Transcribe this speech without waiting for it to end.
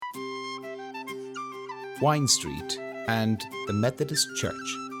Wine Street, and the Methodist Church.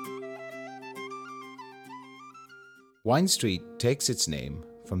 Wine Street takes its name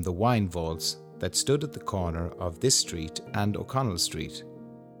from the wine vaults that stood at the corner of this street and O'Connell Street.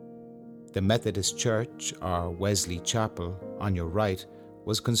 The Methodist Church, or Wesley Chapel, on your right,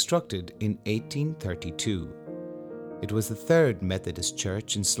 was constructed in 1832. It was the third Methodist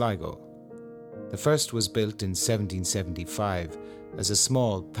church in Sligo. The first was built in 1775 as a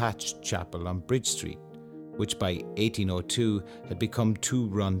small thatched chapel on Bridge Street, which by 1802 had become too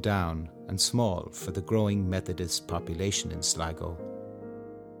run down and small for the growing Methodist population in Sligo.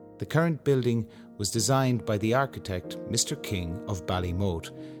 The current building was designed by the architect Mr. King of Ballymote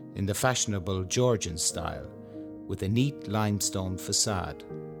in the fashionable Georgian style, with a neat limestone facade.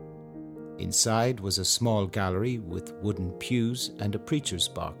 Inside was a small gallery with wooden pews and a preacher's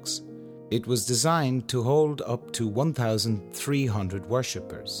box. It was designed to hold up to 1,300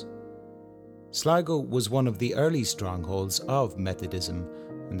 worshippers. Sligo was one of the early strongholds of Methodism,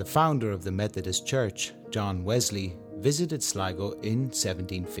 and the founder of the Methodist Church, John Wesley, visited Sligo in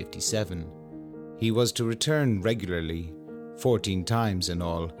 1757. He was to return regularly, 14 times in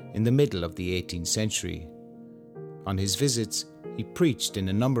all, in the middle of the 18th century. On his visits, he preached in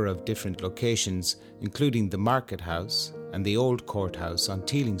a number of different locations, including the Market House and the Old Courthouse on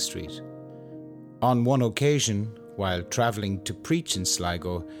Teeling Street. On one occasion, while travelling to preach in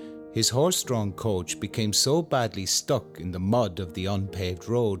Sligo, his horse-drawn coach became so badly stuck in the mud of the unpaved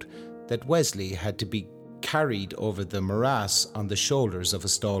road that Wesley had to be carried over the morass on the shoulders of a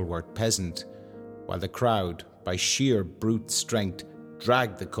stalwart peasant, while the crowd, by sheer brute strength,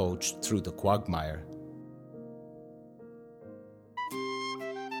 dragged the coach through the quagmire.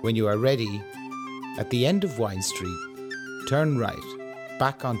 When you are ready, at the end of Wine Street, turn right,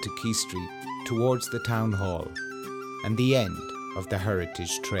 back onto Quay Street, towards the Town Hall, and the end of the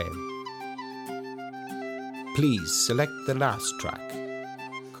Heritage Trail. Please select the last track,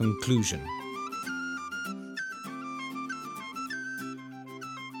 Conclusion.